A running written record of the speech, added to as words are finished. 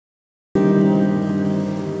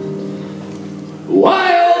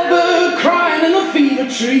Wild bird crying in the fever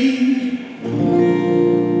tree.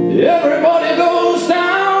 Everybody goes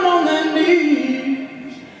down on their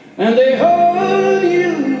knees, and they hurt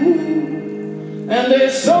you, and they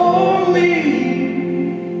saw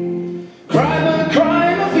me. Cry bird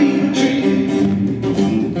cry in the fever tree.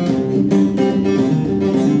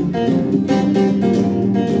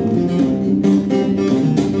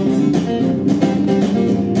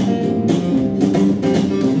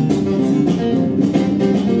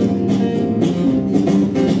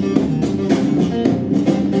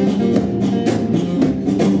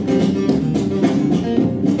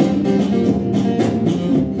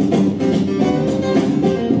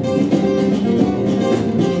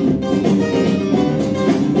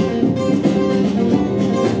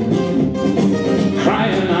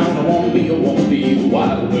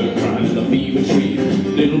 Wild bird crying in the fever tree.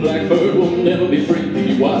 Little black bird will never be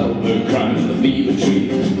free. Wild bird crying in the fever tree.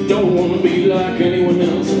 Don't wanna be like anyone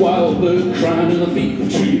else. Wild bird crying in the fever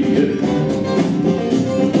tree.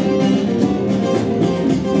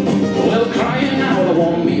 Well, crying out, I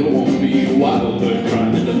wanna be. Wild bird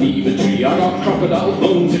crying in the fever tree. I got crocodile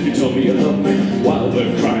bones if you tell me you love me. Wild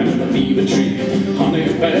bird crying in the fever tree. Honey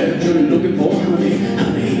badger looking for honey,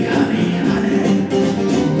 honey, honey, honey.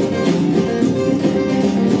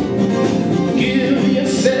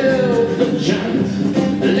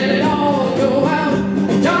 Let it all go out.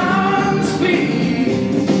 Dance,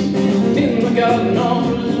 please, in the garden of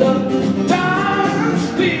love.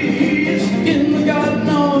 Dance, please, in the garden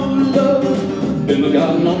of love. In the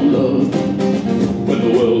garden of love. When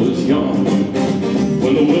the world is young,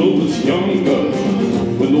 when the world is younger,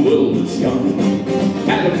 when the world is young.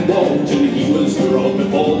 Adam walked and he was brought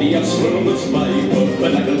before the astronomers might.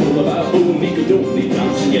 But like a little baboon, he could only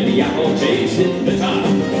dance and get the apple taste in the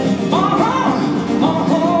time.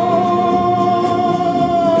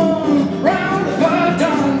 Round the fire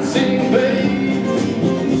dancing, babe,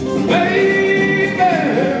 babe.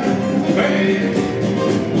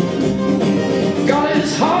 God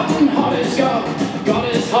is hot and hot is God.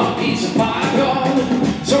 God is hot, he's a fire.